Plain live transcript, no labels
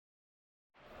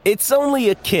It's only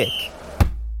a kick,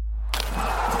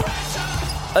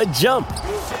 a jump,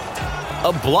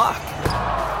 a block.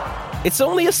 It's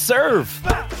only a serve.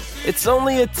 It's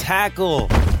only a tackle,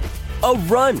 a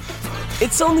run.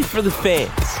 It's only for the fans.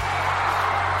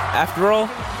 After all,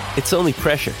 it's only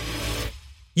pressure.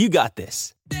 You got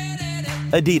this.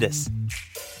 Adidas.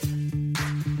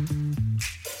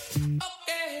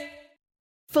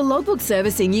 For logbook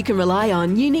servicing you can rely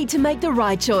on, you need to make the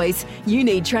right choice. You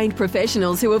need trained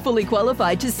professionals who are fully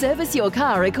qualified to service your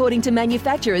car according to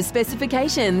manufacturer's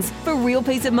specifications. For real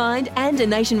peace of mind and a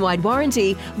nationwide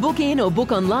warranty, book in or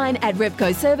book online at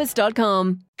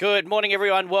repcoservice.com. Good morning,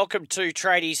 everyone. Welcome to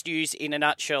Tradies News in a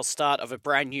Nutshell, start of a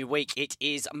brand new week. It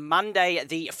is Monday,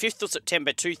 the 5th of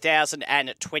September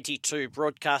 2022,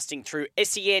 broadcasting through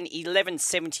SEN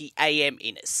 1170 AM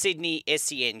in Sydney,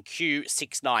 SENQ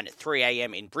 693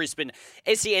 AM in Brisbane,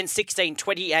 SEN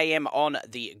 1620 AM on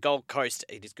the Gold Coast.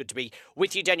 It is good to be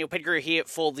with you. Daniel Pettigrew here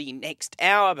for the next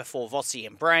hour before Vossi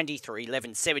and Brandy through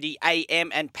 1170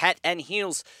 AM and Pat and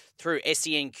Heels through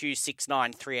SENQ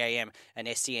 693 AM and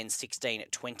SEN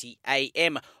 1620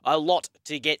 AM. A lot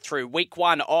to get through. Week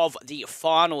one of the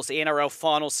finals, the NRL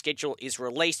finals schedule is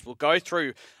released. We'll go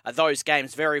through those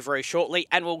games very, very shortly,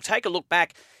 and we'll take a look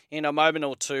back in a moment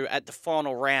or two at the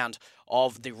final round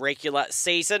of the regular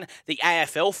season. The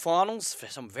AFL finals, for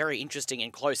some very interesting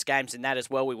and close games in that as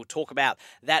well. We will talk about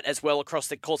that as well across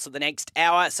the course of the next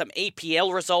hour. Some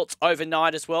EPL results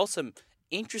overnight as well. Some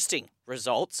interesting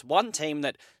results. One team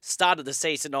that started the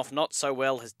season off not so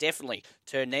well has definitely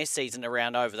turned their season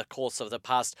around over the course of the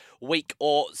past week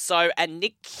or so. And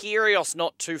Nick Kyrgios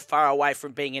not too far away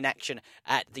from being in action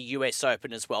at the US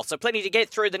Open as well. So plenty to get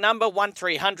through. The number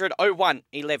 1300 01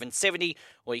 1170,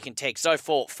 or you can text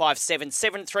 0457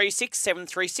 736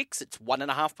 736. It's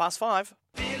 5:01.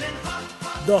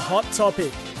 The hot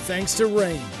topic, thanks to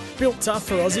Rheem. Built tough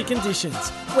for Aussie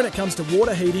conditions. When it comes to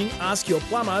water heating, ask your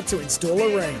plumber to install a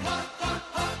Rheem.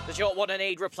 Does your water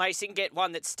need replacing? Get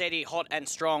one that's steady, hot and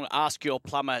strong. Ask your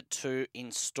plumber to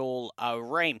install a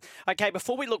Rheem. Okay,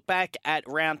 before we look back at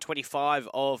round 25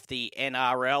 of the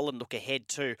NRL and look ahead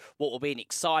to what will be an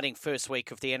exciting first week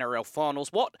of the NRL finals,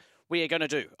 what we are going to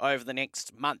do over the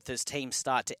next month as teams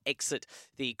start to exit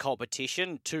the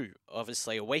competition.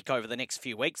 Obviously a week over the next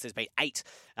few weeks. There's been 8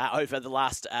 over the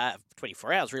last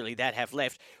 24 hours, really, that have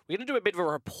left. We're going to do a bit of a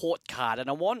report card, and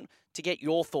I want to get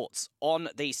your thoughts on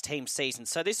these team seasons.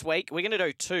 So this week, we're going to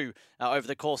do 2 over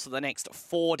the course of the next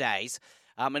 4 days.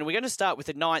 And we're going to start with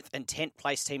the 9th and 10th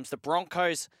place teams, the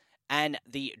Broncos and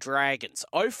the Dragons.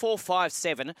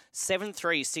 0457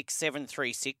 736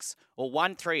 736 or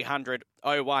 1300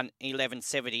 01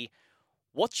 1170.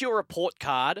 What's your report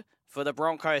card for the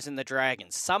Broncos and the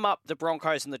Dragons? Sum up the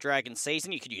Broncos and the Dragons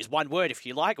season. You can use one word if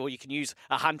you like, or you can use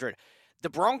 100. The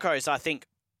Broncos, I think,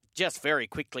 just very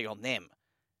quickly on them.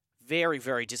 Very,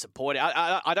 very disappointed.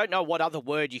 I don't know what other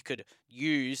word you could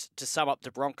use to sum up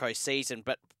the Broncos season,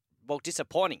 but, well,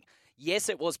 disappointing. Yes,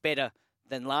 it was better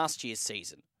than last year's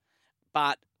season.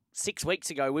 But 6 weeks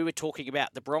ago, we were talking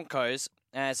about the Broncos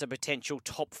as a potential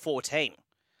top 4 team,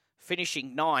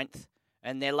 finishing 9th,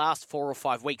 and their last 4 or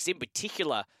 5 weeks, in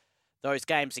particular, those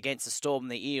games against the Storm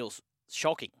and the Eels,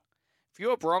 shocking. If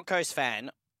you're a Broncos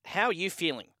fan, how are you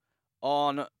feeling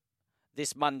on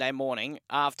this Monday morning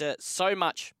after so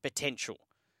much potential,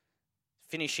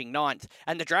 finishing 9th?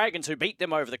 And the Dragons, who beat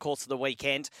them over the course of the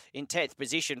weekend in 10th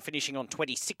position, finishing on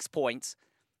 26 points.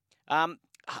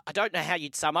 I don't know how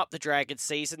you'd sum up the Dragons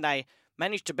season. They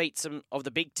managed to beat some of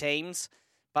the big teams,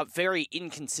 but very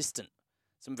inconsistent.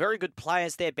 Some very good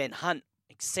players there. Ben Hunt,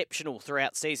 exceptional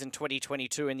throughout season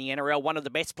 2022 in the NRL. One of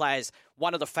the best players,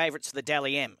 one of the favourites for the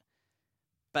Dally M.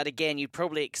 But again, you'd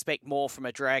probably expect more from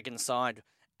a Dragons side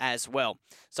as well.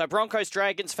 So Broncos,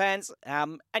 Dragons fans,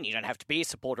 and you don't have to be a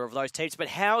supporter of those teams, but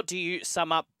how do you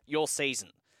sum up your season?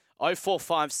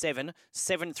 0457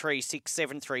 736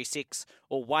 736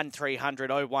 or 1300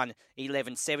 01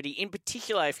 1170. In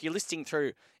particular, if you're listening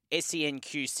through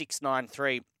SENQ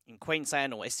 693 in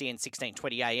Queensland or SEN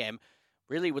 1620 AM,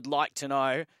 really would like to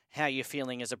know how you're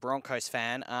feeling as a Broncos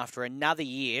fan after another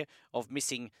year of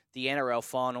missing the NRL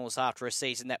finals after a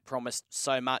season that promised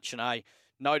so much. And I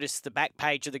noticed the back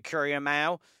page of the Courier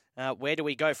Mail. Where do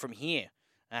we go from here?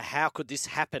 How could this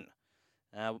happen?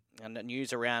 And the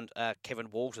news around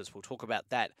Kevin Walters. We'll talk about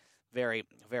that very,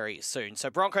 very soon. So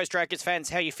Broncos, Dragons fans,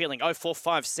 how are you feeling?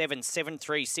 0457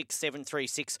 736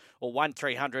 736 or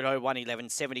 1300 01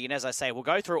 1170. And as I say, we'll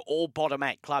go through all bottom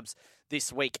 8 clubs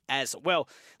this week as well.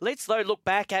 Let's, though, look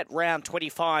back at round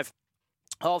 25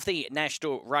 of the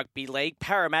National Rugby League.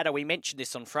 Parramatta, we mentioned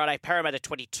this on Friday. Parramatta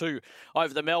 22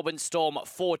 over the Melbourne Storm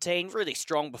 14. Really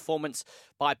strong performance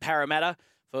by Parramatta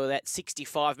for that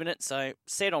 65 minutes. So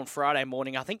said on Friday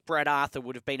morning, I think Brad Arthur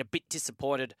would have been a bit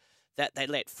disappointed that they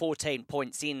let 14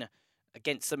 points in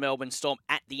against the Melbourne Storm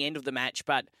at the end of the match.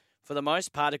 But for the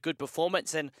most part, a good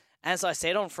performance. And as I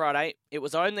said on Friday, it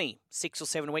was only 6 or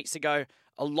 7 weeks ago,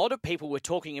 a lot of people were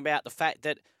talking about the fact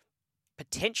that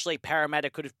potentially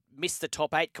Parramatta could have missed the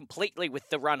top 8 completely with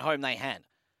the run home they had.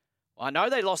 I know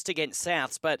they lost against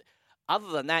Souths, but other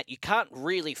than that, you can't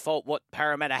really fault what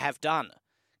Parramatta have done.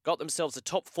 Got themselves a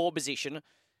top 4 position,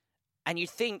 and you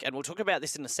think, and we'll talk about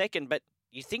this in a second, but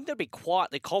you think they'd be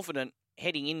quietly confident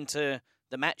heading into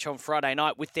the match on Friday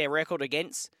night with their record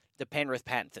against the Penrith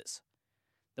Panthers.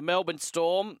 The Melbourne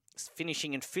Storm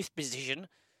finishing in 5th position.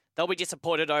 They'll be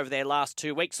disappointed over their last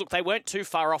 2 weeks. Look, they weren't too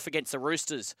far off against the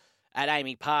Roosters at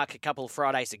Amy Park a couple of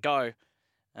Fridays ago.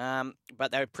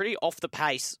 But they were pretty off the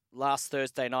pace last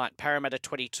Thursday night. Parramatta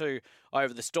 22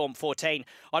 over the Storm 14.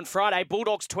 On Friday,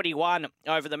 Bulldogs 21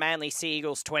 over the Manly Sea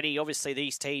Eagles 20. Obviously,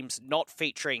 these teams not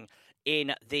featuring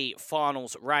in the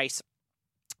finals race.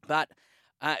 But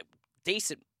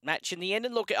decent match in the end.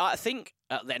 And look, I think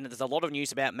there's a lot of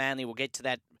news about Manly. We'll get to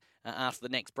that after the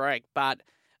next break. But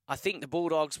I think the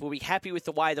Bulldogs will be happy with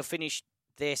the way they'll finish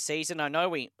their season. I know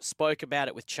we spoke about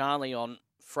it with Charlie on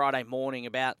Friday morning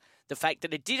about the fact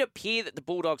that it did appear that the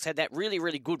Bulldogs had that really,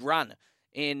 really good run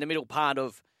in the middle part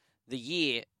of the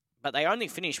year, but they only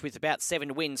finished with about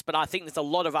 7 wins. But I think there's a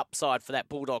lot of upside for that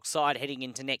Bulldogs side heading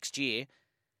into next year.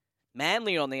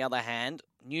 Manly, on the other hand,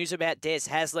 news about Des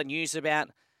Hasler, news about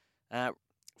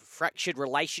fractured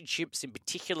relationships, in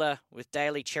particular with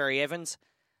Daly Cherry Evans.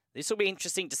 This will be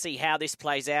interesting to see how this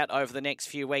plays out over the next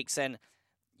few weeks, and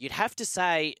you'd have to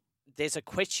say there's a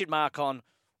question mark on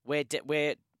where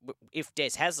if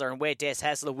Des Hasler and where Des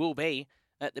Hasler will be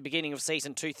at the beginning of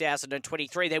season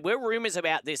 2023. There were rumours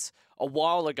about this a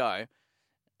while ago,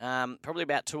 probably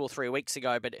about 2 or 3 weeks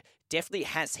ago, but it definitely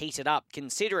has heated up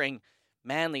considering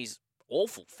Manly's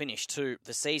awful finish to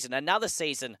the season. Another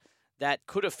season that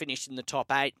could have finished in the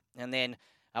top 8, and then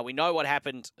we know what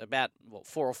happened about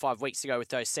 4 or 5 weeks ago with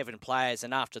those 7 players,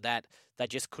 and after that, they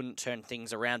just couldn't turn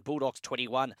things around. Bulldogs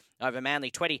 21 over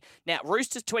Manly 20. Now,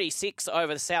 Roosters 26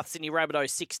 over the South Sydney Rabbitohs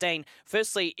 16.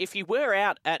 Firstly, if you were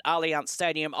out at Allianz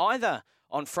Stadium, either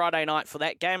on Friday night for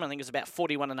that game, I think it was about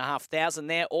 41,500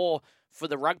 there, or for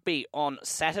the rugby on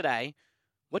Saturday,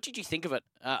 what did you think of it?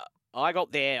 I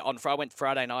went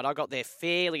Friday night. I got there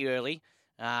fairly early.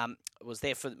 Was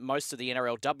there for most of the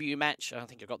NRLW match. I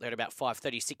think I got there at about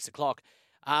 5:30, 6 o'clock.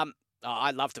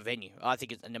 I love the venue. I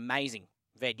think it's an amazing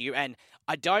venue, and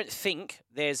I don't think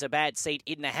there's a bad seat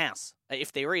in the house.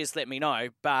 If there is, let me know.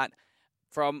 But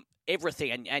from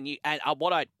everything, and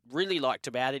what I really liked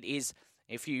about it is,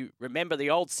 if you remember the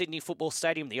old Sydney Football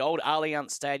Stadium, the old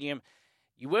Allianz Stadium,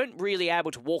 you weren't really able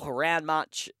to walk around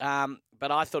much,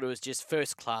 but I thought it was just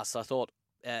first class. I thought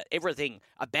everything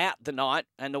about the night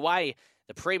and the way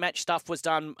the pre-match stuff was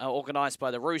done, organised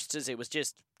by the Roosters, it was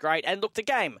just great. And look, the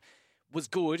game was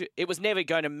good. It was never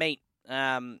going to meet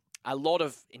a lot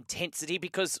of intensity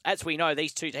because, as we know,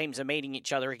 these two teams are meeting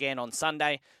each other again on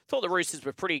Sunday. Thought the Roosters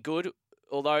were pretty good,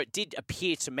 although it did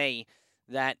appear to me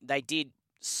that they did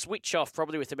switch off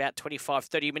probably with about 25,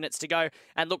 30 minutes to go.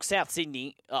 And look, South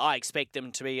Sydney, I expect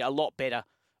them to be a lot better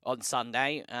on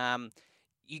Sunday.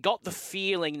 You got the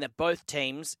feeling that both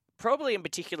teams, probably in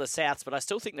particular Souths, but I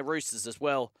still think the Roosters as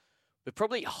well, were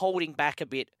probably holding back a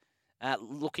bit,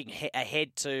 looking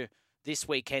ahead to this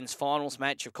weekend's finals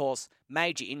match. Of course,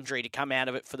 major injury to come out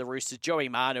of it for the Roosters. Joey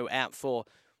Manu out for,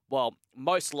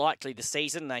 most likely the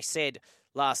season. They said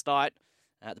last night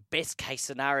the best case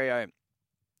scenario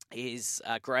is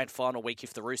grand final week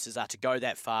if the Roosters are to go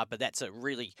that far, but that's a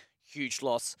really huge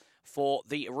loss for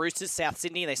the Roosters. South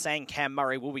Sydney, they're saying Cam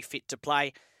Murray will be fit to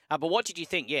play. But what did you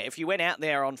think? Yeah, if you went out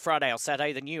there on Friday or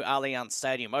Saturday, the new Allianz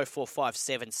Stadium,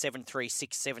 0457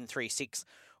 736 736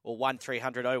 or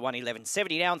 1300 01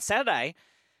 1170. Now on Saturday,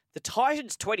 the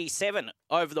Titans 27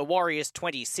 over the Warriors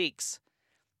 26.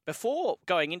 Before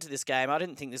going into this game, I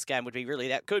didn't think this game would be really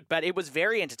that good, but it was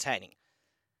very entertaining.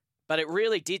 But it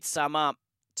really did sum up,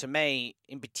 to me,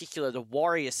 in particular, the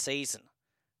Warriors season.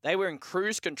 They were in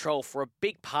cruise control for a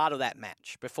big part of that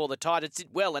match before the Titans did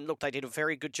well. And look, they did a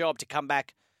very good job to come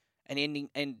back and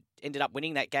ended up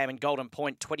winning that game in Golden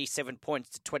Point, 27 points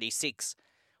to 26.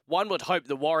 One would hope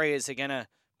the Warriors are going to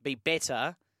be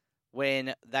better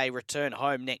when they return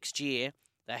home next year.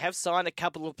 They have signed a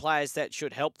couple of players that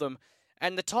should help them.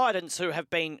 And the Titans, who have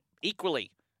been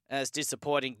equally as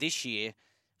disappointing this year,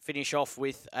 finish off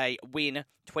with a win,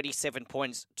 27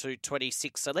 points to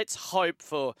 26. So let's hope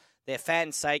for their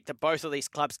fans' sake that both of these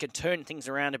clubs can turn things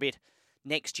around a bit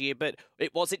next year. But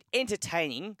it was an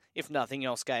entertaining, if nothing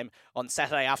else, game on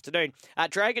Saturday afternoon.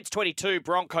 Dragons 22,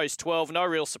 Broncos 12. No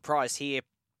real surprise here.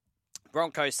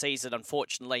 Broncos season,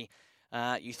 unfortunately,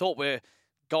 you thought were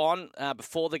gone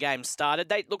before the game started.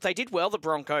 They did well, the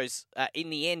Broncos, in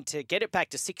the end, to get it back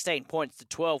to 16 points to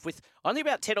 12 with only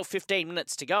about 10 or 15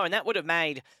 minutes to go, and that would have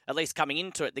made, at least coming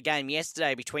into it, the game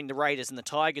yesterday between the Raiders and the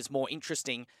Tigers more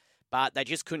interesting, but they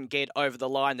just couldn't get over the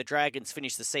line. The Dragons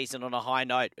finished the season on a high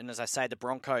note, and as I say, the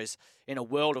Broncos in a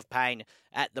world of pain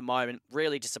at the moment.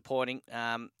 Really disappointing.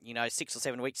 6 or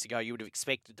 7 weeks ago, you would have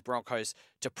expected the Broncos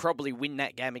to probably win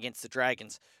that game against the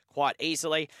Dragons quite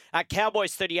easily.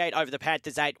 Cowboys 38 over the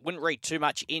Panthers 8. Wouldn't read too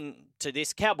much into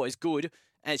this. Cowboys good,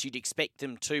 as you'd expect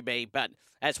them to be, but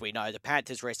as we know, the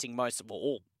Panthers resting most of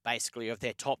all basically of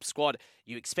their top squad.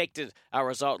 You expected a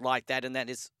result like that, and that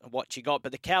is what you got.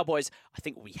 But the Cowboys, I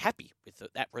think, will be happy with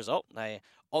that result. They're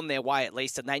on their way at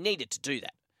least, and they needed to do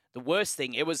that. The worst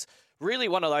thing, it was really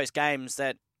one of those games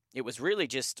that it was really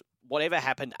just whatever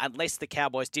happened, unless the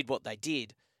Cowboys did what they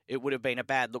did, it would have been a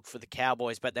bad look for the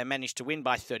Cowboys, but they managed to win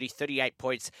by 38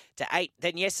 points to 8.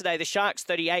 Then yesterday, the Sharks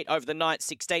 38 over the Knights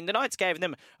 16. The Knights gave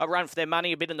them a run for their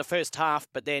money a bit in the first half,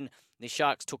 but then the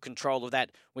Sharks took control of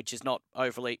that, which is not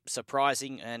overly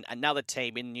surprising. And another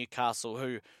team in Newcastle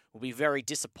who will be very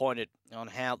disappointed on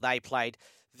how they played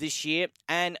this year.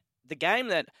 And the game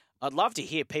that I'd love to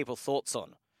hear people's thoughts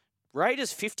on,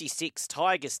 Raiders 56,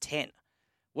 Tigers 10.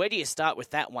 Where do you start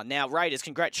with that one? Now, Raiders,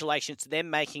 congratulations to them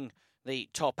making the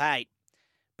top 8.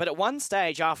 But at one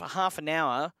stage, after half an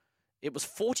hour, it was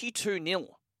 42-0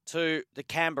 to the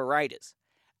Canberra Raiders.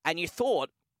 And you thought,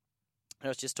 I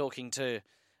was just talking to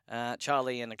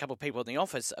Charlie and a couple of people in the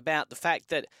office about the fact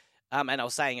that, and I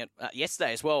was saying it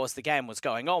yesterday as well as the game was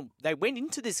going on, they went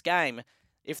into this game,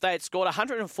 if they had scored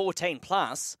 114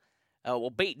 plus, or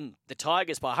beaten the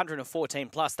Tigers by 114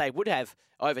 plus, they would have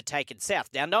overtaken South.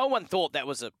 Now, no one thought that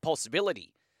was a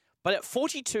possibility. But at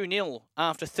 42-0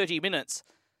 after 30 minutes,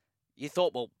 you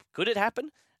thought, well, could it happen?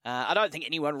 I don't think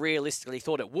anyone realistically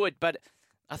thought it would, but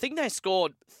I think they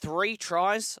scored 3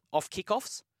 tries off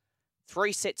kickoffs,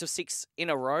 3 sets of 6 in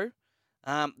a row.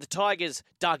 The Tigers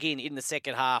dug in the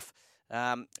second half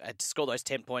to score those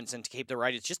 10 points and to keep the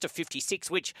Raiders just to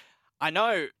 56, which I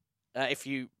know if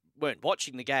you weren't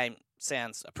watching the game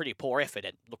sounds a pretty poor effort,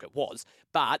 and look, it was,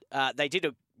 but they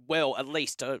did well, at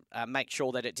least to make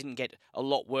sure that it didn't get a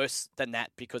lot worse than that,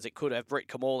 because it could have. Brett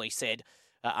Kamali said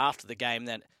after the game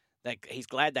that he's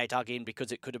glad they dug in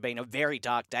because it could have been a very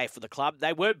dark day for the club.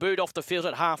 They were booed off the field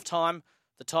at halftime,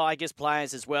 the Tigers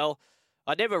players as well.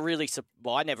 I never really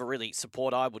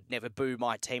support, I would never boo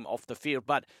my team off the field,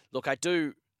 but look, I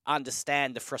do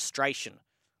understand the frustration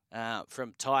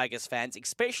from Tigers fans,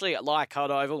 especially at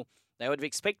Leichhardt Oval. They would have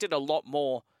expected a lot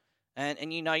more.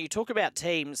 And you talk about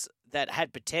teams that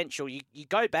had potential. You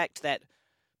go back to that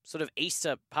sort of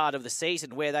Easter part of the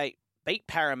season where they beat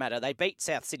Parramatta. They beat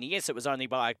South Sydney. Yes, it was only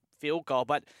by a field goal,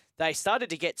 but they started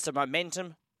to get some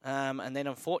momentum. And then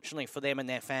unfortunately for them and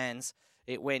their fans,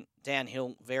 it went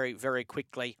downhill very, very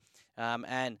quickly.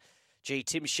 And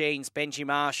Tim Sheens, Benji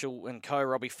Marshall and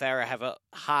Robbie Farah have a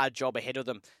hard job ahead of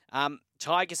them.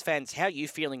 Tigers fans, how are you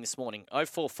feeling this morning?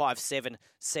 0457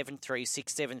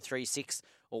 736 736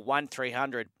 or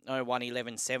 1300 01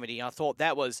 1170. I thought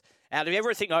that was out of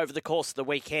everything over the course of the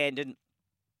weekend. And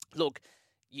look,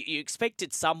 you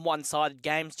expected some one-sided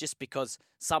games just because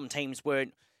some teams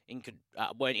weren't in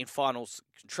finals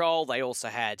control. They also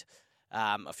had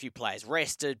a few players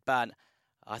rested, but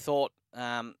I thought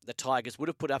the Tigers would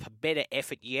have put up a better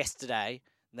effort yesterday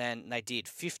than they did.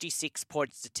 56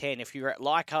 points to 10. If you're at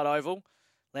Leichhardt Oval,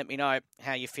 let me know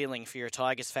how you're feeling if you're a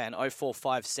Tigers fan.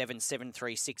 0457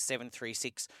 736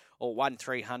 736 or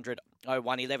 1300 01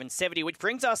 1170, which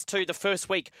brings us to the first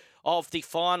week of the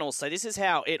finals. So this is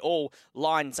how it all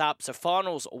lines up. So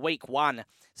finals week 1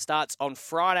 starts on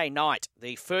Friday night.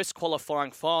 The first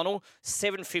qualifying final,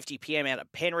 7:50 p.m. out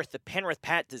at Penrith. The Penrith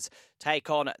Panthers take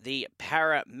on the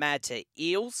Parramatta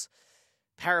Eels.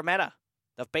 Parramatta,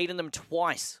 they've beaten them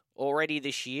twice already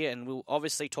this year, and we'll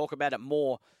obviously talk about it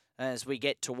more as we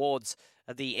get towards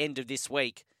the end of this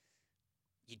week.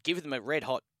 You'd give them a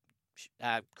red-hot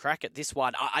crack at this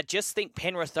one. I just think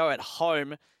Penrith, though, at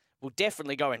home will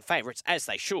definitely go in favourites, as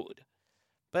they should.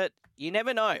 But you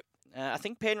never know. I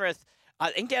think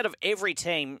out of every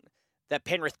team that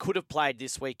Penrith could have played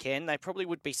this weekend, they probably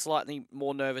would be slightly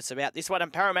more nervous about this one.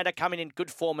 And Parramatta coming in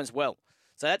good form as well.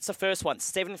 So that's the first one,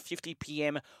 7:50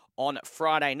 p.m. on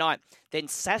Friday night. Then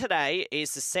Saturday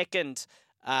is the second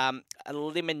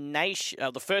elimination.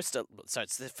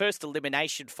 It's the first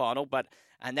elimination final,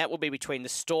 and that will be between the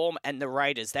Storm and the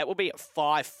Raiders. That will be at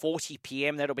 5:40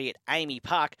 p.m. That'll be at Amy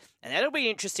Park, and that'll be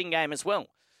an interesting game as well.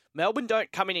 Melbourne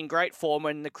don't come in great form,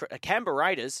 and the Canberra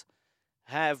Raiders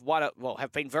have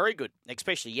been very good,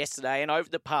 especially yesterday and over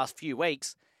the past few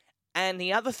weeks. And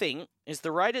the other thing is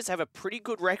the Raiders have a pretty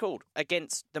good record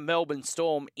against the Melbourne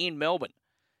Storm in Melbourne.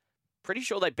 Pretty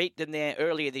sure they beat them there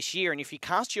earlier this year. And if you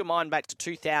cast your mind back to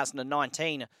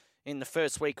 2019 in the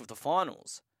first week of the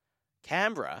finals,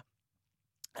 Canberra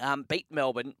beat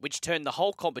Melbourne, which turned the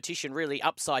whole competition really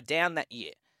upside down that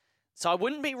year. So I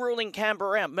wouldn't be ruling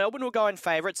Canberra out. Melbourne will go in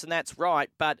favourites, and that's right.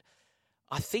 But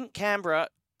I think Canberra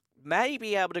may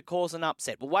be able to cause an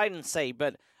upset. We'll wait and see.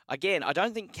 But again, I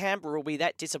don't think Canberra will be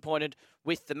that disappointed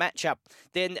with the matchup.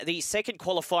 Then the second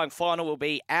qualifying final will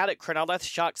be out at Cronulla. The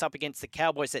Sharks up against the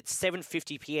Cowboys at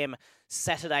 7:50 p.m.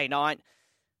 Saturday night.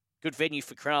 Good venue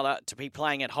for Cronulla to be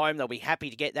playing at home. They'll be happy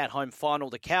to get that home final.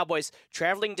 The Cowboys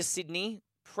travelling to Sydney,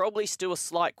 probably still a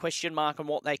slight question mark on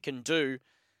what they can do.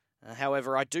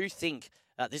 However, I do think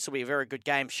this will be a very good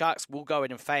game. Sharks will go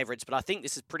in favourites, but I think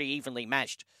this is pretty evenly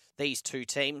matched, these two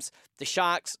teams. The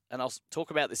Sharks, and I'll talk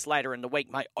about this later in the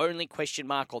week, my only question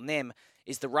mark on them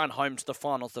is the run home to the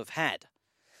finals they've had.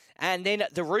 And then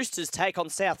the Roosters take on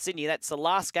South Sydney. That's the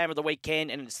last game of the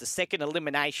weekend, and it's the second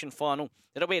elimination final.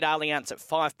 It'll be at Allianz at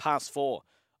 4:05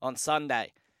 on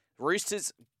Sunday.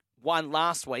 Roosters won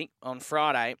last week on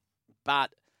Friday,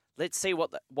 but let's see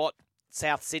what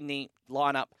South Sydney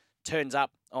lineup turns up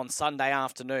on Sunday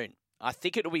afternoon. I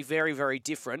think it'll be very, very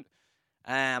different,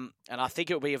 and I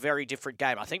think it'll be a very different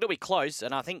game. I think it'll be close,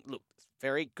 and I think,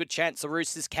 very good chance the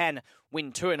Roosters can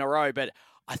win 2 in a row, but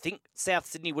I think South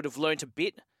Sydney would have learnt a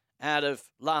bit out of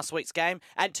last week's game.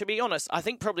 And to be honest, I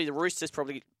think probably the Roosters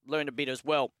probably learned a bit as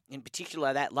well. In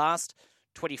particular, that last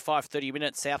 25, 30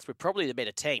 minutes, Souths were probably the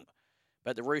better team.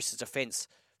 But the Roosters' defence,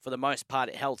 for the most part,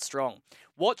 it held strong.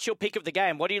 What's your pick of the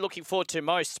game? What are you looking forward to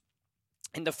most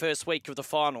in the first week of the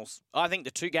finals? I think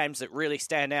the two games that really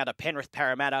stand out are Penrith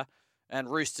Parramatta and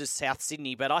Roosters South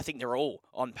Sydney, but I think they're all,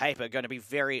 on paper, going to be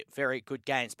very, very good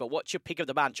games. But what's your pick of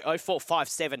the bunch?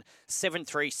 0457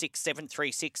 736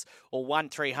 736 or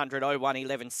 1300 01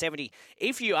 1170.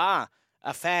 If you are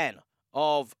a fan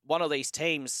of one of these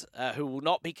teams who will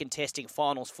not be contesting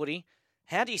finals footy,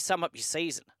 how do you sum up your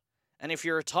season? And if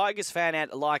you're a Tigers fan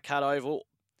at Leichhardt Oval,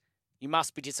 you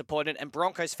must be disappointed. And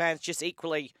Broncos fans, just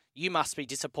equally, you must be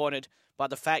disappointed by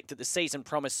the fact that the season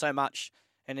promised so much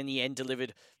and in the end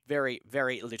delivered very,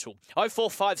 very little.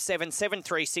 0457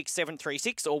 736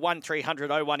 736 or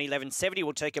 1300 01 1170.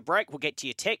 We'll take a break. We'll get to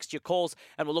your text, your calls,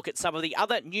 and we'll look at some of the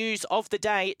other news of the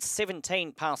day. It's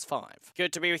 5:17.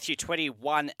 Good to be with you,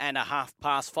 5:21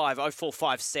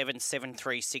 0457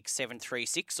 736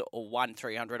 736 or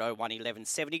 1300 01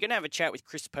 1170. Going to have a chat with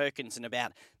Chris Perkins in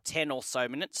about 10 or so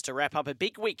minutes to wrap up a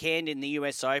big weekend in the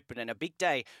US Open and a big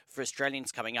day for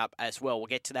Australians coming up as well. We'll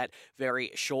get to that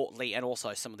very shortly, and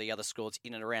also some of the other scores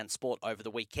in and around sport over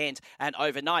the weekend and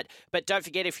overnight. But don't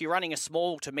forget, if you're running a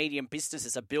small to medium business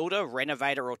as a builder,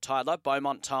 renovator or tiler,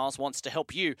 Beaumont Tiles wants to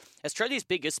help you. Australia's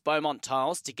biggest, Beaumont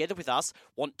Tiles, together with us,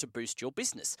 want to boost your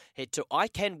business. Head to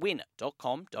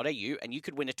iCanWin.com.au and you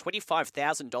could win a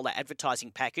 $25,000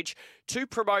 advertising package to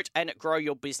promote and grow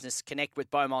your business. Connect with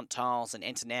Beaumont Tiles and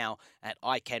enter now at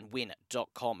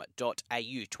iCanWin.com.au.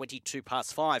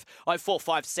 5:22.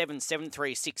 0457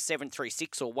 736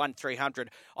 736 or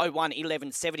 1300 01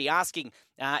 1170. Asking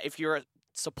if you're a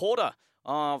supporter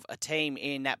of a team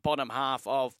in that bottom half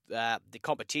of the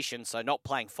competition, so not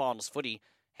playing finals footy,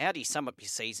 how do you sum up your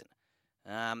season?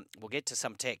 We'll get to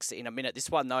some texts in a minute. This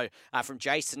one, though, from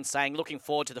Jason saying, looking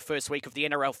forward to the first week of the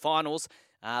NRL finals.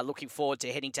 Looking forward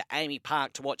to heading to Amy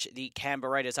Park to watch the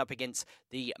Canberra Raiders up against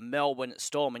the Melbourne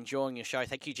Storm. Enjoying your show.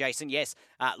 Thank you, Jason. Yes,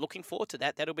 looking forward to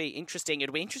that. That'll be interesting.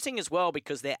 It'll be interesting as well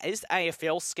because there is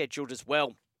AFL scheduled as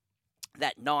well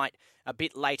that night a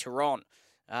bit later on.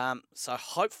 So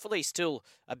hopefully still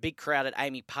a big crowd at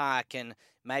Amy Park, and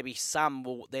maybe some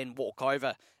will then walk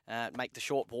over, make the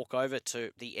short walk over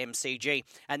to the MCG.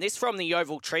 And this from the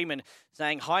Oval Treeman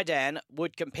saying, hi Dan,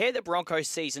 would compare the Broncos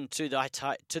season to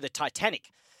the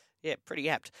Titanic. Yeah, pretty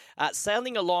apt.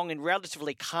 Sailing along in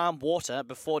relatively calm water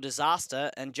before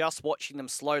disaster and just watching them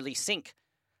slowly sink.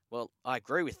 Well, I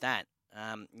agree with that.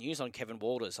 News on Kevin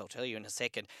Walters, I'll tell you in a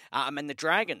second. And the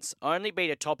Dragons only beat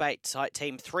a top 8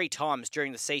 team 3 times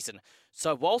during the season.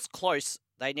 So whilst close,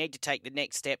 they need to take the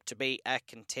next step to be a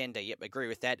contender. Yep, agree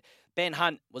with that. Ben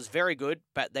Hunt was very good,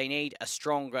 but they need a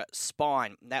stronger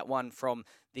spine. That one from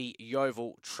the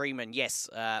Yeovil Treeman. Yes,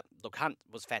 look, Hunt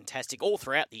was fantastic all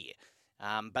throughout the year.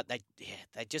 But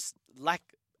they just lack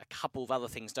a couple of other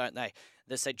things, don't they?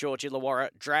 The St George Illawarra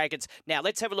Dragons. Now,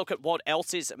 let's have a look at what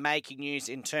else is making news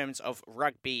in terms of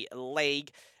rugby league.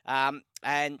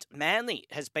 And Manly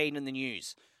has been in the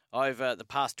news over the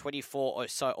past 24 or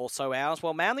so hours.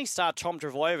 Well, Manly star Tom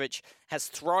Trbojevic has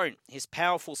thrown his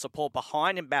powerful support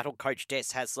behind embattled coach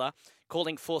Des Hasler,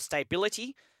 calling for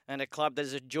stability and a club that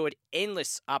has enjoyed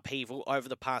endless upheaval over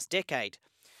the past decade.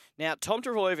 Now, Tom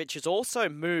Trbojevic has also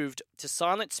moved to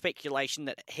silence speculation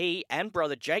that he and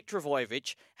brother Jake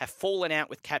Trbojevic have fallen out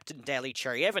with captain Daly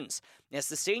Cherry Evans, as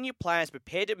the senior players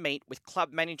prepare to meet with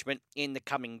club management in the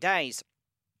coming days.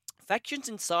 Factions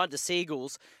inside the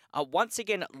Seagulls are once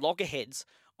again at loggerheads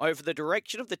over the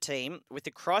direction of the team, with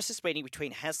the crisis meeting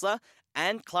between Hasler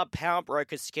and club power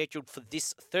brokers scheduled for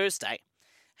this Thursday.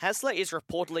 Hasler is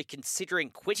reportedly considering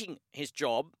quitting his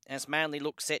job as Manly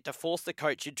looks set to force the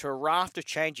coach into a raft of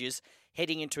changes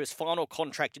heading into his final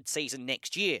contracted season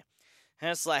next year.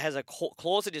 Hasler has a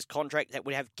clause in his contract that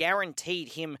would have guaranteed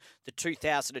him the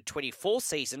 2024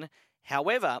 season.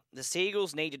 However, the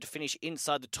Seagulls needed to finish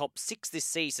inside the top 6 this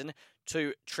season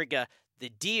to trigger the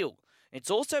deal. It's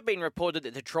also been reported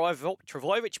that the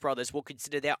Trbojevic brothers will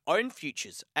consider their own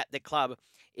futures at the club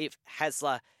if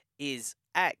Hasler is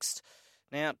axed.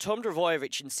 Now, Tom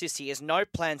Trbojevic insists he has no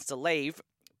plans to leave,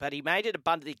 but he made it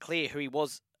abundantly clear who he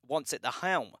wants at the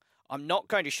helm. I'm not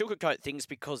going to sugarcoat things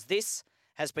because this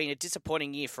has been a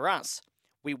disappointing year for us.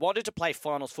 We wanted to play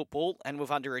finals football and we've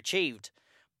underachieved.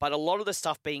 But a lot of the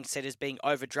stuff being said is being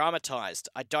over-dramatised.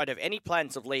 I don't have any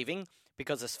plans of leaving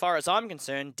because as far as I'm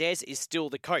concerned, Des is still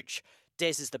the coach. Des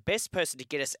is the best person to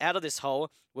get us out of this hole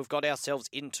we've got ourselves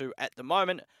into at the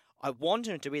moment. I want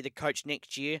him to be the coach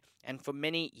next year and for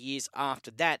many years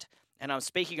after that. And I'm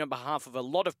speaking on behalf of a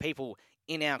lot of people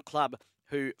in our club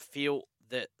who feel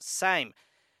the same.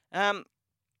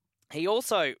 He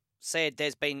also said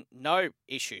there's been no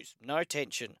issues, no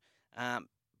tension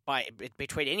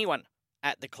between anyone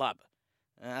at the club.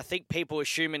 I think people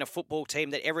assume in a football team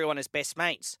that everyone is best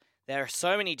mates. There are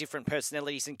so many different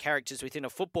personalities and characters within a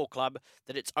football club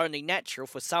that it's only natural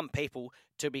for some people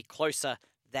to be closer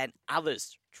than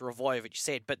others, Trbojevic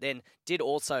said, but then did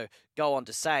also go on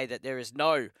to say that there is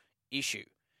no issue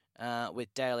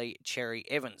with Daly Cherry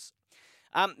Evans.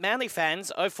 Manly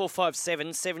fans,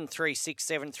 0457 736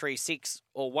 736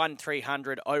 or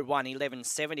 1300 01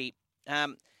 1170.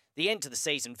 The end to the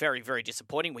season, very, very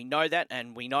disappointing. We know that,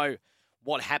 and we know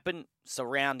what happened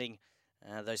surrounding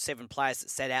those 7 players that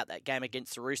sat out that game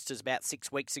against the Roosters about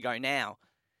 6 weeks ago now.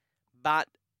 But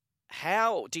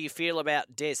how do you feel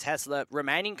about Des Hasler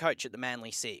remaining coach at the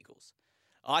Manly Seagulls?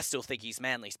 I still think he's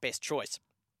Manly's best choice.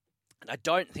 And I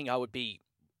don't think I would be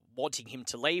wanting him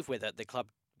to leave, whether the club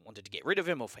wanted to get rid of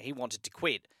him or if he wanted to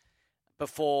quit,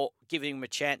 before giving him a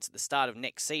chance at the start of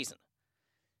next season.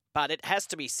 But it has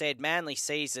to be said, Manly's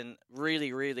season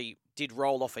really, really did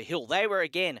roll off a hill. They were,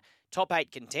 again, top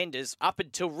 8 contenders up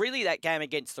until really that game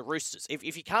against the Roosters.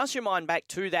 If you cast your mind back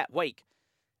to that week,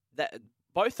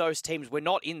 both those teams were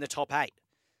not in the top 8.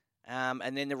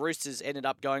 And then the Roosters ended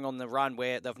up going on the run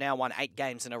where they've now won 8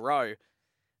 games in a row,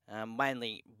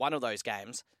 mainly one of those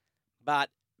games. But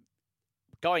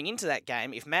going into that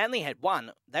game, if Manly had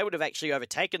won, they would have actually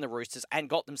overtaken the Roosters and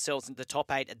got themselves into the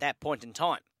top 8 at that point in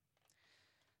time.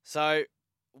 So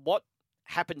what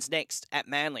happens next at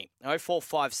Manly?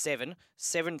 0457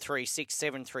 736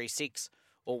 736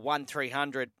 or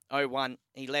 1300 01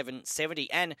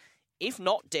 1170. And if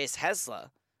not Des Hasler,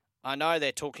 I know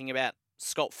they're talking about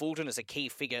Scott Fulton as a key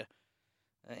figure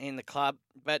in the club,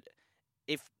 but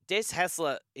if Des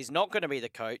Hasler is not going to be the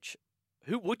coach,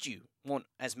 who would you want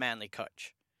as Manly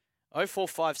coach?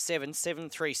 0457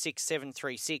 736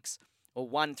 736 or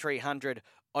 1300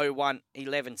 01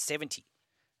 1170.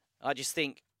 I just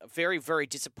think a very, very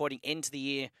disappointing end to the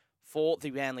year for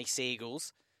the Manly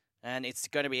Seagulls, and it's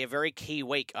going to be a very key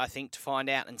week, I think, to find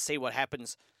out and see what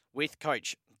happens with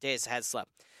coach Des Hasler.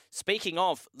 Speaking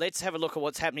of, let's have a look at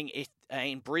what's happening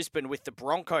in Brisbane with the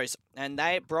Broncos. And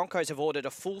Broncos have ordered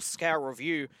a full-scale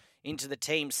review into the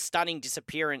team's stunning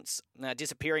disappearing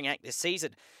act this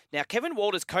season. Now, Kevin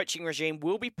Walters' coaching regime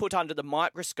will be put under the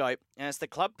microscope as the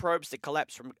club probes the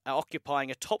collapse from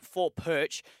occupying a top 4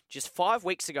 perch just 5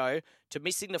 weeks ago to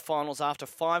missing the finals after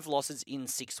 5 losses in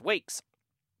 6 weeks.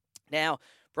 Now,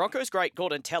 Broncos great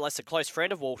Gordon Tallis, a close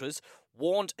friend of Walters,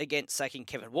 warned against sacking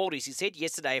Kevin Walters. He said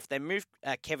yesterday if they move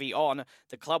Kevy on,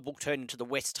 the club will turn into the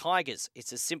West Tigers.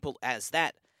 It's as simple as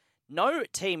that. No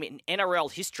team in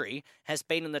NRL history has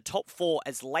been in the top 4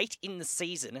 as late in the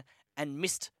season and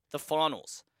missed the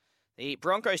finals. The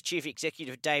Broncos chief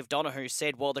executive Dave Donahue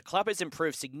said while the club has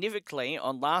improved significantly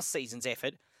on last season's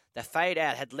effort, the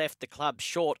fade-out had left the club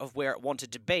short of where it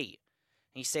wanted to be.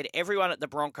 He said everyone at the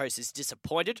Broncos is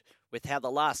disappointed with how the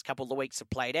last couple of weeks have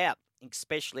played out,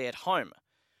 especially at home.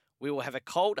 We will have a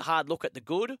cold, hard look at the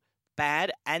good,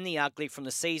 bad and the ugly from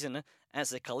the season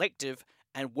as a collective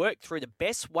and work through the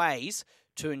best ways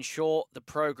to ensure the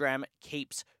program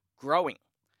keeps growing.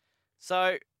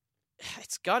 So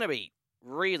it's going to be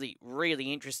really,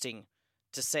 really interesting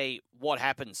to see what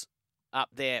happens up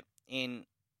there in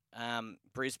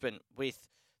Brisbane with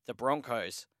the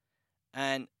Broncos.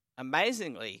 And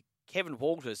amazingly, Kevin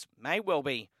Walters may well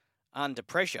be under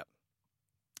pressure.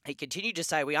 He continued to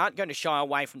say, we aren't going to shy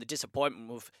away from the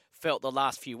disappointment we've felt the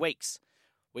last few weeks.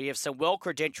 We have some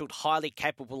well-credentialed, highly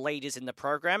capable leaders in the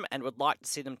program and would like to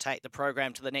see them take the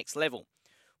program to the next level.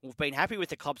 We've been happy with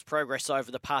the club's progress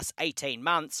over the past 18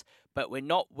 months, but we're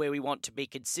not where we want to be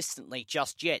consistently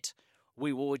just yet.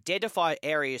 We will identify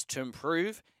areas to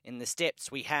improve in the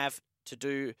steps we have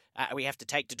to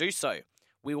take to do so.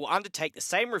 We will undertake the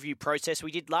same review process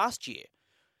we did last year.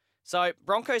 So,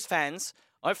 Broncos fans,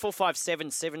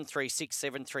 0457 736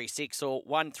 736 or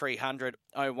 1300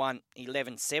 01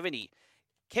 1170.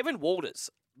 Kevin Walters,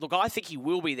 look, I think he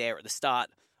will be there at the start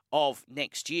of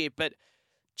next year, but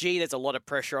gee, there's a lot of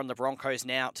pressure on the Broncos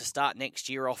now to start next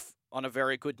year off on a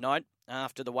very good note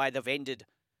after the way they've ended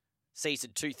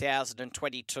season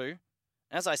 2022.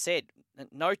 As I said,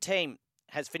 no team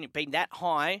has been that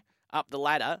high up the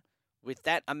ladder with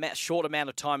that short amount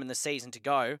of time in the season to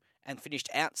go and finished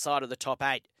outside of the top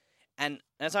 8. And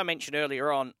as I mentioned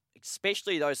earlier on,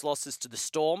 especially those losses to the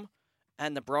Storm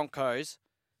and the Broncos,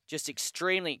 just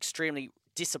extremely, extremely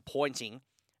disappointing.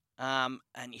 And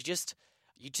you just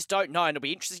don't know. And it'll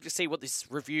be interesting to see what this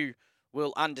review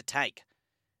will undertake.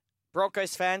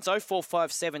 Broncos fans,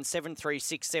 0457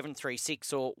 736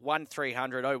 736 or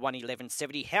 1300 01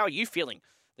 1170. How are you feeling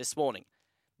this morning?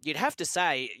 You'd have to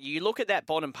say, you look at that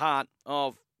bottom part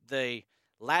of the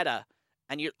ladder,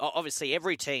 and obviously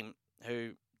every team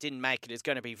who didn't make it is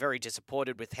going to be very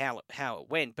disappointed with how it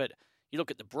went. But you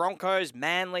look at the Broncos,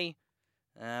 Manly,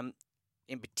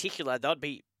 in particular, they'd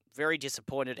be very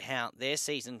disappointed how their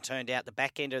season turned out, the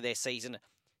back end of their season.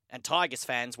 And Tigers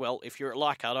fans, well, if you're at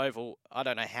Leichhardt Oval, I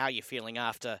don't know how you're feeling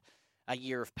after a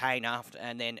year of pain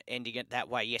and then ending it that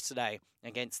way yesterday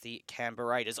against the Canberra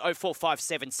Raiders.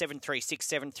 0457 736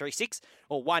 736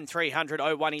 or 1300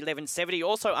 01 1170.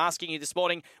 Also asking you this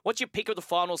morning, what's your pick of the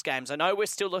finals games? I know we're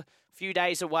still a few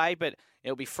days away, but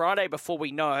it'll be Friday before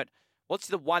we know it. What's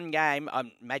the one game?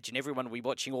 I imagine everyone will be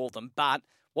watching all of them, but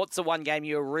what's the one game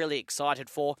you're really excited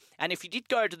for? And if you did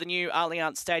go to the new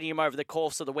Allianz Stadium over the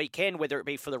course of the weekend, whether it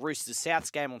be for the Roosters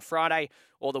Souths game on Friday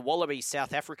or the Wallabies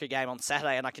South Africa game on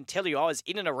Saturday, and I can tell you I was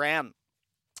in and around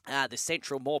the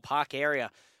central Moore Park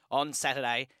area on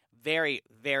Saturday, very,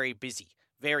 very busy.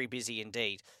 Very busy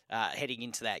indeed heading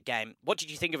into that game. What did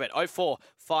you think of it?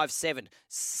 0457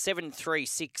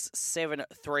 736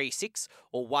 736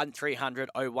 or 1300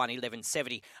 01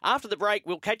 1170. After the break,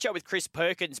 we'll catch up with Chris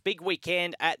Perkins. Big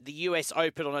weekend at the US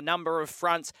Open on a number of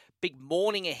fronts. Big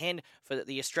morning ahead for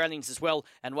the Australians as well.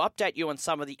 And we'll update you on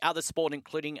some of the other sport,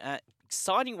 including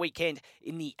exciting weekend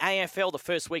in the AFL. The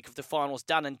first week of the finals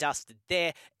done and dusted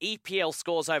there. EPL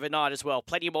scores overnight as well.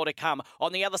 Plenty more to come.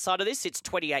 On the other side of this, it's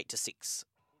 28-6.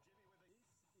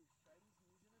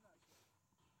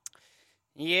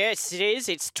 Yes, it is.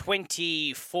 It's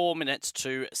 24 minutes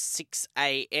to 6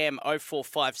 a.m.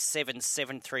 0457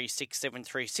 736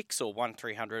 736 or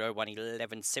 1300 01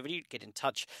 1170. Get in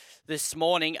touch this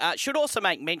morning. Should also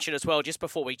make mention as well, just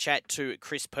before we chat to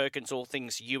Chris Perkins, all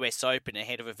things US Open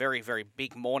ahead of a very, very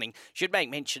big morning. Should make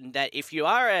mention that if you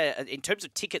are, in terms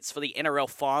of tickets for the NRL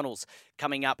finals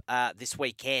coming up this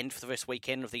weekend, for the first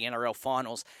weekend of the NRL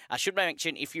finals, I should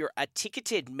mention if you're a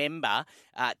ticketed member,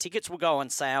 tickets will go on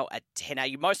sale at 10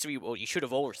 a.m. Most of you, well, you should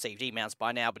have all received emails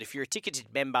by now, but if you're a ticketed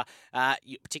member,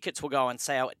 tickets will go on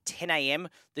sale at 10 a.m.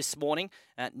 this morning.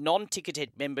 Non-ticketed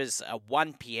members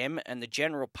 1 p.m. and the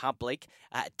general public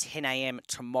at 10 a.m.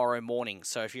 tomorrow morning.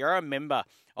 So if you're a member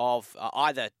of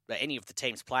either any of the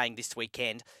teams playing this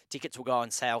weekend, tickets will go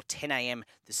on sale 10 a.m.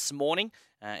 this morning.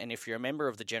 And if you're a member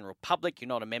of the general public, you're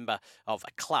not a member of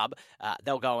a club,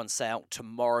 they'll go on sale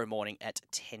tomorrow morning at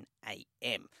 10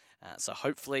 a.m. So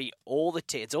hopefully all the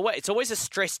it's always a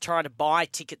stress trying to buy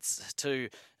tickets to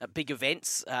big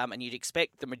events, and you'd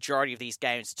expect the majority of these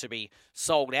games to be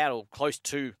sold out or close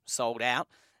to sold out.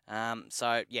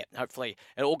 So, yeah, hopefully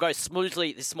it all goes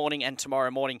smoothly this morning and tomorrow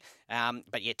morning.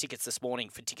 But, yeah, tickets this morning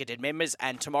for ticketed members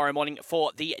and tomorrow morning for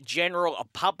the general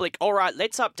public. All right,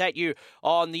 let's update you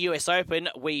on the US Open.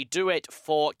 We do it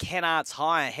for Kennards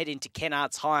Hire. Head into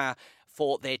Kennards Hire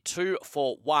for their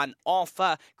 2-for-1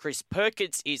 offer. Chris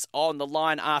Perkins is on the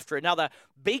line after another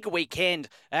big weekend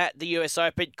at the US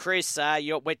Open. Chris,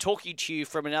 we're talking to you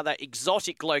from another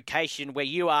exotic location where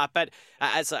you are, but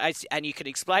and you can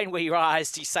explain where you are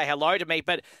as you say hello to me.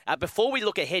 But before we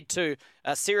look ahead to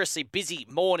a seriously busy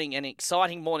morning, an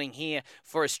exciting morning here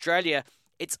for Australia,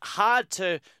 it's hard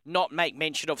to not make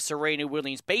mention of Serena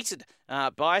Williams, beaten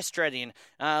by Australian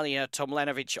Alina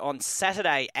Tomljanovic on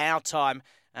Saturday, our time.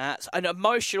 An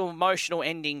emotional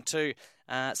ending to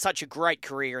such a great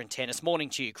career in tennis. Morning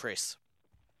to you, Chris.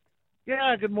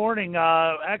 Yeah, good morning.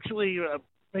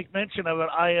 Make mention of it.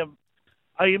 I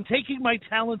am taking my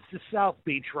talents to South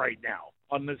Beach right now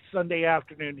on this Sunday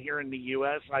afternoon here in the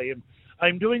U.S.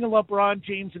 I'm doing a LeBron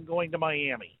James and going to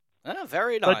Miami. Oh,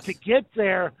 very nice. But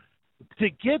to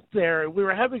get there, we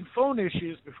were having phone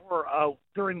issues before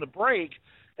during the break,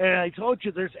 and I told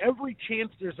you there's every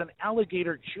chance there's an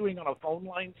alligator chewing on a phone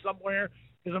line somewhere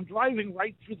because I'm driving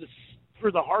right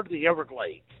through the heart of the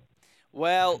Everglades.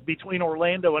 Well, between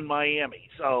Orlando and Miami.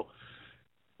 So,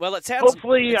 well, it sounds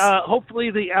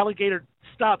hopefully the alligator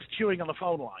stops chewing on the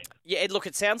phone line. Yeah,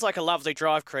 it sounds like a lovely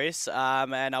drive, Chris.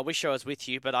 And I wish I was with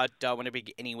you, but I don't want to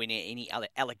be anywhere near any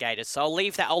alligators. So I'll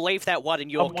leave that one in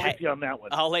your. I'm with you on that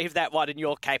one. I'll leave that one in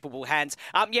your capable hands.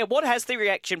 What has the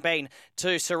reaction been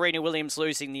to Serena Williams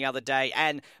losing the other day,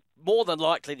 and more than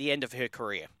likely the end of her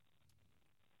career?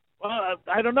 Well,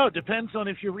 I don't know. It depends on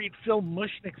if you read Phil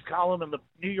Mushnick's column in the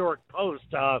New York Post,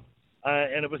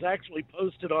 and it was actually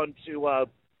posted onto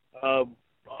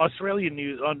Australian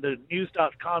news on the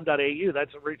news.com.au.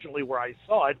 That's originally where I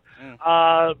saw it.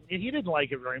 And he didn't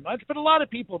like it very much, but a lot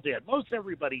of people did. Most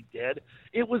everybody did.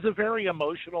 It was a very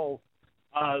emotional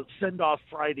send-off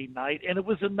Friday night, and it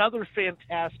was another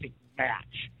fantastic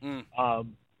match.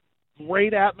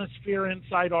 Great atmosphere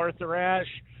inside Arthur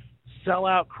Ashe.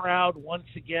 Sellout crowd once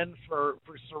again for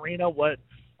Serena, what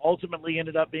ultimately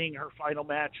ended up being her final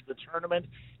match of the tournament.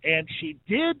 And she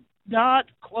did not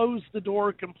close the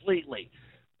door completely.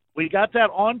 We got that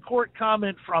on-court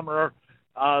comment from her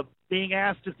being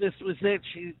asked if this was it.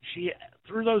 She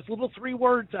threw those little 3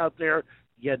 words out there,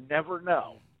 you never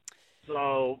know.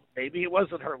 So maybe it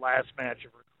wasn't her last match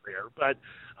of her career. But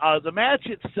the match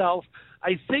itself,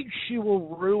 I think she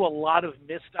will rue a lot of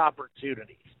missed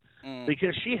opportunities.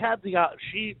 Because she had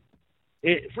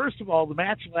first of all, the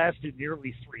match lasted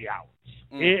nearly 3 hours.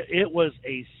 It was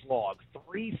a slog,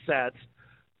 3 sets,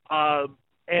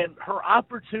 and her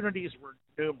opportunities were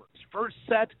numerous. First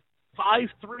set,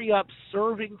 5-3 up,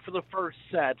 serving for the first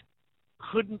set,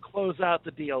 couldn't close out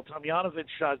the deal. Tomljanovic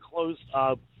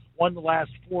won the last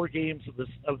 4 games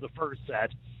of the first set,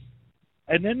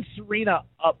 and then Serena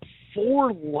up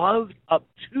 4-love, up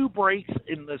 2 breaks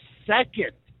in the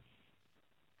second.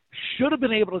 Should have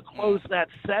been able to close that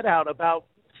set out about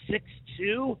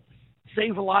 6-2,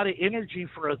 save a lot of energy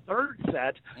for a third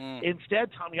set. Instead,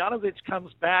 Tomljanovic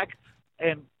comes back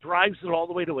and drives it all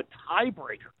the way to a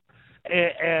tiebreaker.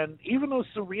 And even though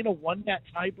Serena won that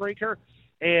tiebreaker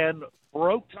and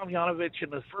broke Tomljanovic in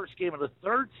the first game of the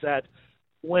third set,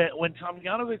 when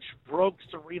Tomljanovic broke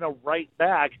Serena right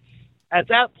back, at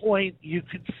that point you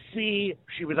could see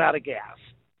she was out of gas.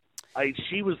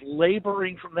 She was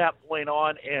laboring from that point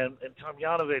on, and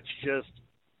Tomljanovic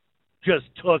just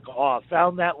took off,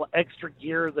 found that extra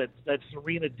gear that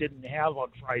Serena didn't have on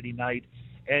Friday night,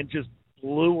 and just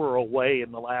blew her away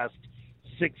in the last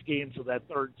 6 games of that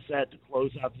third set to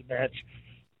close out the match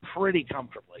pretty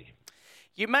comfortably.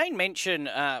 You made mention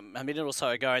a minute or so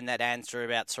ago in that answer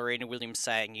about Serena Williams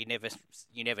saying you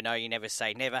never know, you never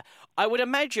say never. I would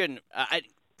imagine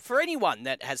for anyone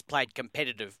that has played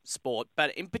competitive sport,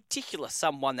 but in particular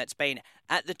someone that's been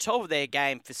at the top of their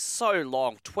game for so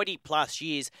long, 20 plus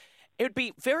years, it would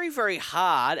be very, very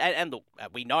hard, and look,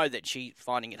 we know that she's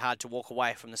finding it hard to walk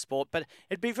away from the sport, but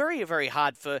it'd be very, very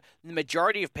hard for the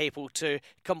majority of people to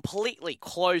completely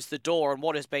close the door on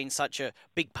what has been such a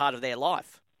big part of their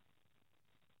life.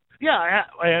 Yeah,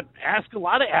 I ask a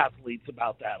lot of athletes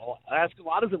about that. I ask a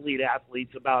lot of elite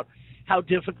athletes about how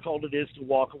difficult it is to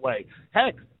walk away.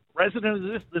 Heck,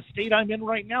 resident of the state I'm in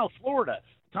right now, Florida,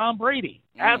 Tom Brady,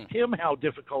 asked him how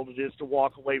difficult it is to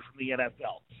walk away from the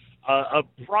NFL. A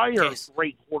prior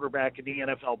great quarterback in the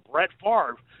NFL, Brett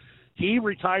Favre, he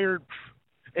retired,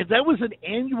 and that was an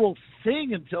annual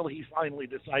thing until he finally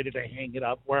decided to hang it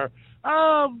up where,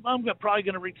 I'm probably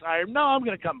going to retire. No, I'm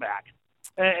going to come back.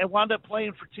 And wound up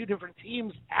playing for 2 different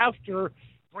teams after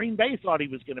Green Bay thought he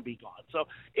was going to be gone. So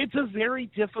it's a very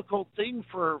difficult thing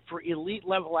for elite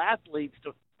level athletes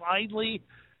to finally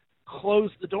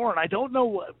close the door. And I don't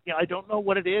know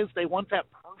what it is. They want that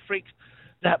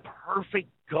perfect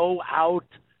go out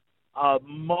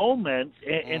moment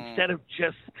instead of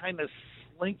just kind of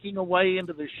slinking away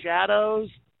into the shadows.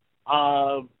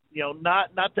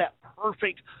 Not that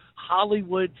perfect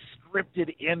Hollywood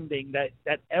scripted ending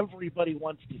that everybody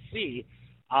wants to see,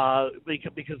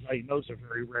 because those are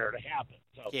very rare to happen.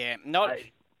 So Yeah,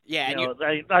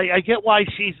 I get why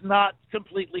she's not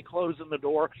completely closing the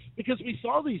door, because we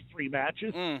saw these 3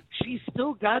 matches. She's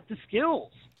still got the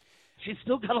skills. She's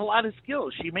still got a lot of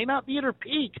skills. She may not be at her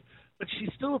peak, but she's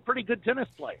still a pretty good tennis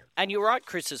player. And you're right,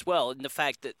 Chris, as well, in the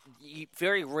fact that you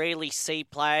very rarely see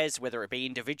players, whether it be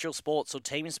individual sports or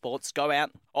team sports, go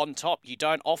out on top. You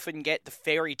don't often get the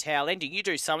fairy tale ending. You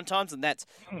do sometimes, and that's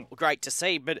great to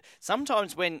see. But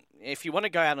sometimes if you want to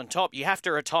go out on top, you have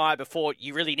to retire before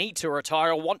you really need to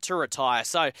retire or want to retire.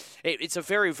 So it's a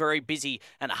very, very busy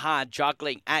and hard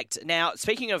juggling act. Now,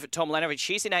 speaking of Tomljanovic,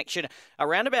 she's in action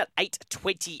around about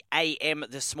 8:20 a.m.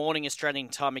 this morning, Australian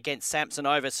time, against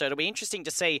Samsonova. So it'll be interesting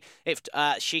to see if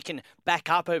she can back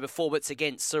up her performance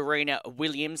against Serena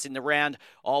Williams in the round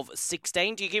of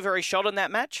 16. Do you give her a shot on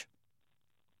that match?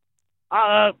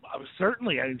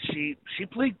 Certainly. She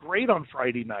played great on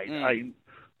Friday night.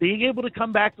 Being able to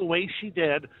come back the way she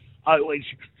did,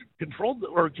 she controlled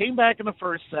or came back in the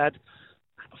first set,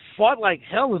 fought like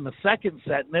hell in the second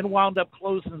set, and then wound up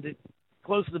closing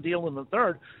the deal in the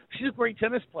third. She's a great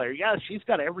tennis player. Yeah, she's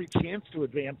got every chance to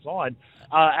advance on.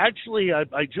 Actually,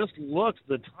 I just looked.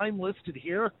 The time listed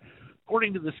here,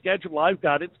 according to the schedule I've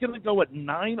got, it's going to go at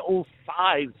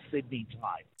 9:05 Sydney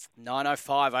time.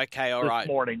 9:05. Okay, all right. This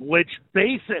morning, which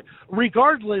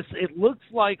regardless, it looks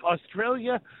like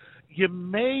Australia, you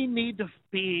may need to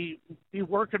be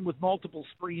working with multiple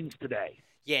screens today.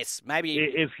 Yes, maybe.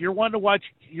 If you're one to watch,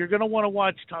 you're going to want to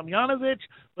watch Tomljanovic,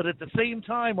 but at the same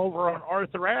time, over on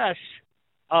Arthur Ashe,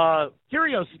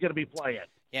 Kyrgios is going to be playing.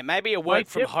 Yeah, maybe a work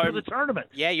from home for the tournament.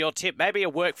 Yeah, your tip. Maybe a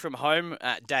work from home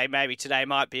day. Maybe today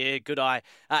might be a good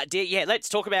idea. Yeah, let's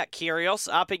talk about Kyrgios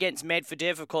up against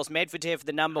Medvedev. Of course, Medvedev,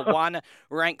 the number 1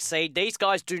 ranked seed. These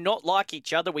guys do not like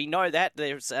each other. We know that.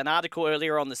 There's an article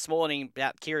earlier on this morning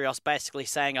about Kyrgios basically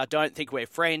saying, "I don't think we're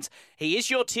friends." He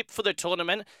is your tip for the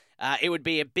tournament. It would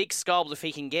be a big scalp if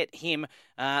he can get him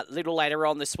a little later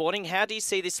on this morning. How do you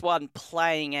see this one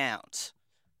playing out?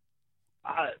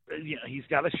 He's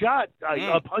got a shot,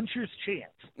 a puncher's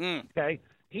chance. Okay,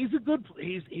 he's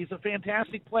a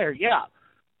fantastic player. Yeah,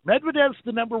 Medvedev's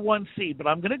the number 1 seed, but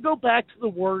I'm going to go back to the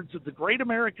words of the great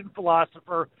American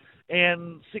philosopher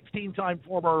and 16-time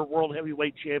former world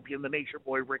heavyweight champion, the Nature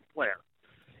Boy Ric Flair.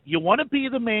 You want to be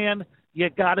the man, you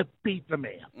got to beat the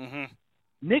man. Mm-hmm.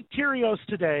 Nick Kyrgios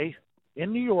today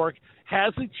in New York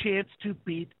has a chance to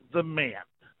beat the man.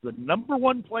 The number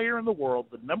 1 player in the world,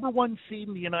 the number 1 seed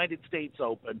in the United States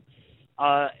Open,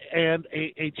 and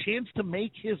a chance to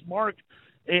make his mark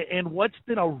in what's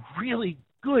been a really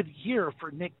good year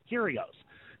for Nick Kyrgios.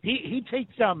 He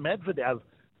takes down Medvedev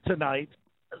tonight.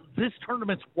 This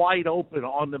tournament's wide open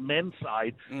on the men's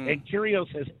side, and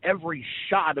Kyrgios has every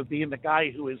shot of being the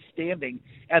guy who is standing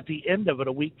at the end of it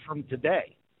a week from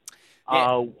today,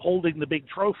 holding the big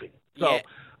trophy. So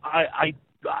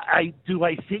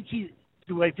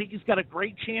Do I think he's got a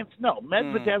great chance? No.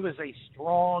 Medvedev is a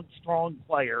strong, strong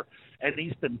player, and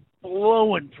he's been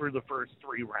blowing through the first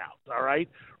 3 rounds, all right?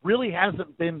 Really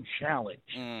hasn't been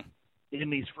challenged in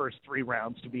these first 3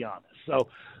 rounds, to be honest. So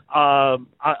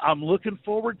I'm looking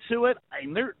forward to it. I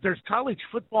mean, there's college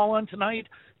football on tonight.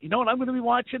 You know what I'm going to be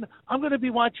watching? I'm going to be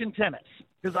watching tennis,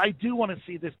 because I do want to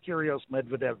see this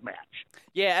Kyrgios-Medvedev match.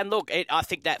 Yeah, and look, I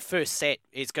think that first set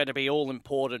is going to be all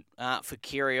important for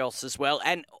Kyrgios as well.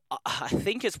 And I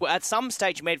think as well, at some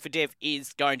stage, Medvedev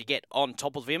is going to get on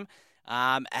top of him.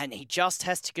 And he just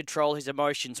has to control his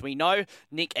emotions. We know,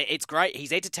 Nick, it's great.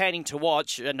 He's entertaining to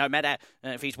watch, no matter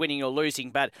if he's winning or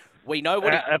losing. But we know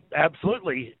what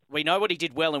absolutely. We know what he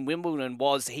did well in Wimbledon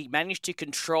was he managed to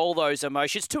control those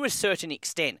emotions to a certain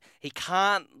extent. He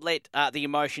can't let the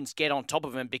emotions get on top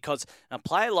of him, because a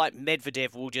player like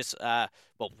Medvedev will just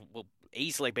will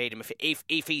easily beat him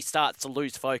if he starts to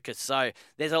lose focus. So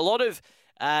there's a lot of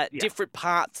different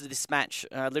parts of this match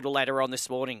a little later on this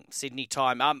morning, Sydney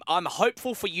time. I'm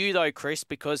hopeful for you, though, Chris,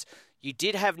 because you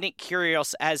did have Nick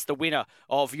Kyrgios as the winner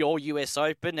of your US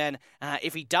Open, and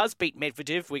if he does beat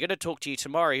Medvedev, we're going to talk to you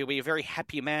tomorrow. He'll be a very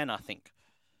happy man, I think.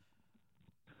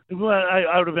 Well,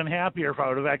 I would have been happier if I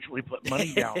would have actually put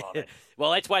money down on it. Well,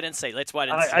 let's wait and see.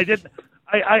 I didn't.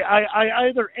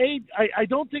 I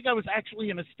don't think I was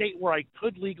actually in a state where I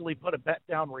could legally put a bet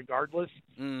down regardless.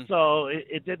 So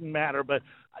it didn't matter. But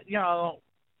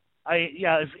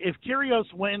if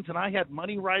Kyrgios wins and I had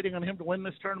money riding on him to win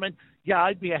this tournament,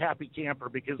 I'd be a happy camper,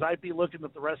 because I'd be looking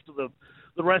at the rest of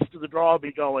the draw, and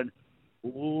be going,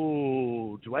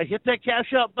 Ooh, do I hit that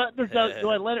cash out button or do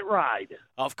I let it ride?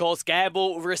 Of course,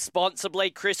 gamble responsibly.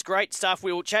 Chris, great stuff.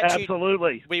 We will chat to you.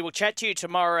 Absolutely. We will chat to you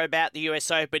tomorrow about the US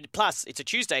Open. Plus, it's a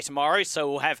Tuesday tomorrow, so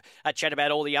we'll have a chat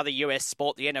about all the other US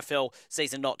sport. The NFL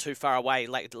season not too far away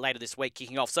later this week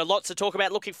kicking off. So lots to talk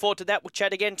about. Looking forward to that. We'll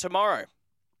chat again tomorrow.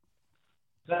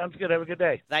 Sounds good. Have a good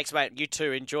day. Thanks, mate. You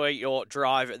too. Enjoy your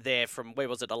drive there from, where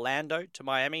was it, Orlando to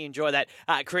Miami? Enjoy that.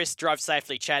 Chris, drive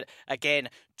safely. Chat again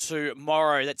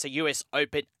tomorrow. That's a US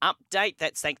Open update.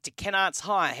 That's thanks to Kennards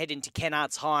Hire. Head into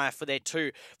Kennards Hire for their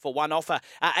 2-for-1 offer.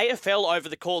 AFL over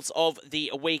the course of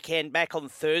the weekend. Back on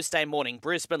Thursday morning,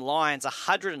 Brisbane Lions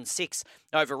 106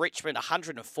 over Richmond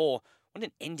 104. What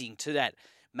an ending to that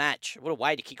match. What a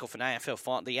way to kick off the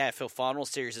AFL final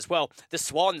series as well. The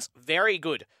Swans, very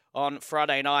good on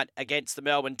Friday night against the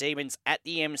Melbourne Demons at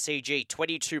the MCG.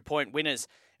 22-point winners.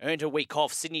 Earned a week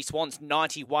off. Sydney Swans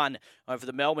 91 over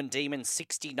the Melbourne Demons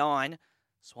 69.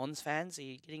 Swans fans, are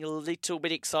you getting a little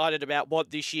bit excited about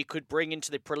what this year could bring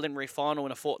into the preliminary final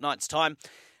in a fortnight's time?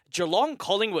 Geelong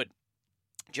Collingwood.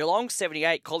 Geelong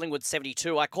 78, Collingwood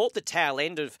 72. I caught the tail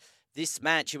end of this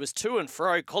match. It was to and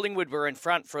fro. Collingwood were in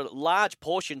front for large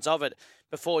portions of it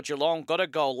before Geelong got a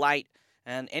goal late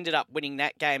and ended up winning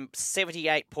that game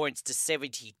 78 points to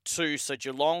 72. So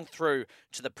Geelong through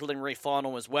to the preliminary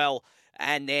final as well.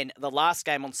 And then the last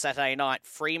game on Saturday night,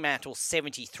 Fremantle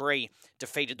 73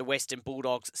 defeated the Western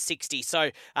Bulldogs 60.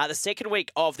 So the second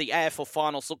week of the AFL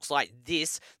finals looks like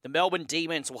this. The Melbourne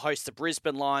Demons will host the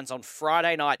Brisbane Lions on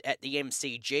Friday night at the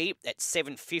MCG at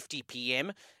 7:50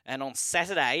 p.m. And on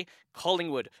Saturday,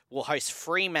 Collingwood will host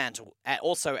Fremantle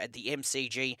also at the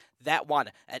MCG. That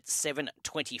one at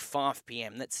 7:25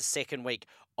 p.m. That's the second week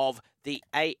of the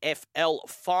AFL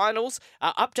finals.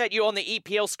 Update you on the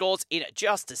EPL scores in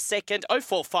just a second.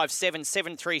 0457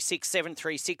 736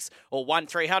 736 or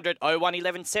 1300 01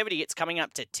 1170. It's coming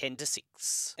up to 10 to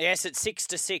 6. Yes, it's 6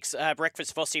 to 6.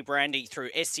 Breakfast Fossey Brandy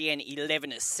through SEN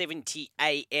 1170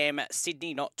 AM.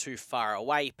 Sydney not too far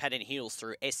away. Pattern Hills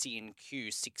through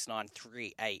SENQ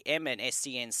 693 AM and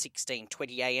SEN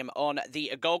 1620 AM on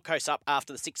the Gold Coast up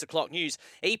after the 6 o'clock news.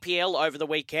 EPL over the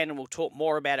weekend, and we'll talk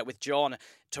more about it with John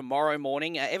tomorrow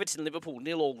morning. Everton-Liverpool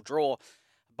 0-0 draw.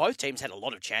 Both teams had a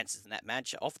lot of chances in that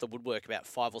match, off the woodwork about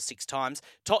 5 or 6 times.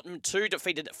 Tottenham 2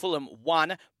 defeated Fulham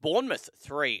 1. Bournemouth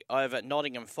 3 over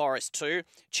Nottingham Forest 2.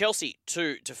 Chelsea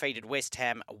 2 defeated West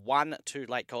Ham 1. 2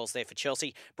 late goals there for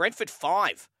Chelsea. Brentford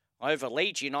 5 over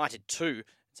Leeds United 2.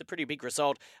 It's a pretty big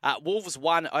result. Wolves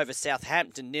 1 over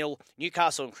Southampton 0.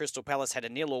 Newcastle and Crystal Palace had a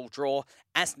 0-0 draw.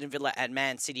 Aston Villa and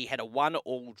Man City had a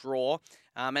 1-1 draw.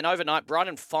 And overnight,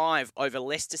 Brighton 5 over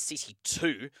Leicester City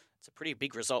 2. It's a pretty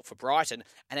big result for Brighton.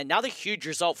 And another huge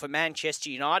result for Manchester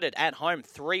United at home,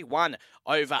 3-1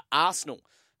 over Arsenal.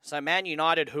 So Man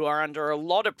United, who are under a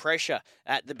lot of pressure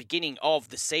at the beginning of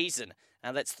the season,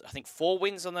 that's, I think, 4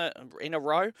 wins in a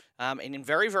row, and in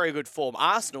very, very good form.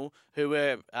 Arsenal, who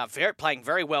were playing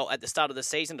very well at the start of the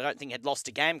season, I don't think had lost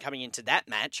a game coming into that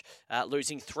match,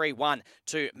 losing 3-1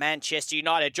 to Manchester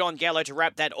United. John Gallo to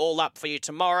wrap that all up for you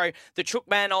tomorrow. The Chook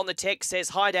Man on the text says,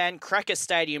 "Hi Dan, Cracker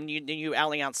Stadium, the new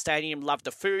Allianz Stadium. Love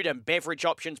the food and beverage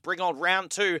options. Bring on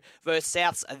round 2 versus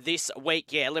Souths this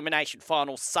week. Yeah, elimination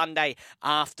final Sunday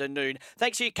afternoon."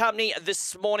 Thanks for your company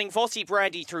this morning. Fossey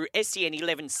Brandy through SEN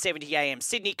 1170 AM.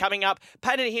 Sydney coming up.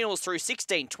 Pattern Hills through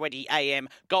 1620 AM.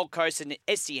 Gold Coast and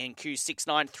SENQ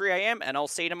 693 AM. And I'll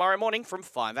see you tomorrow morning from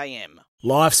 5 AM.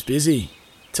 Life's busy.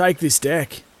 Take this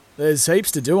deck. There's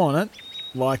heaps to do on it.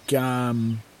 Like,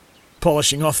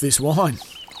 polishing off this wine.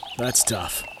 That's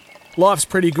tough. Life's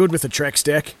pretty good with a Trex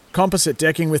deck. Composite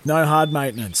decking with no hard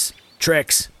maintenance.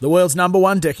 Trex, the world's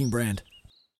 #1 decking brand.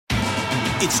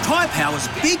 It's Tyre Power's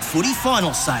Big Footy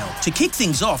Final Sale. To kick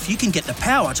things off, you can get the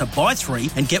power to buy 3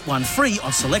 and get 1 free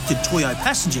on selected Toyo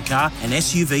passenger car and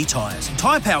SUV tyres.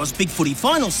 Tyre Power's Big Footy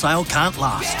Final Sale can't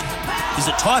last.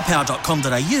 Visit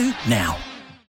tyrepower.com.au now.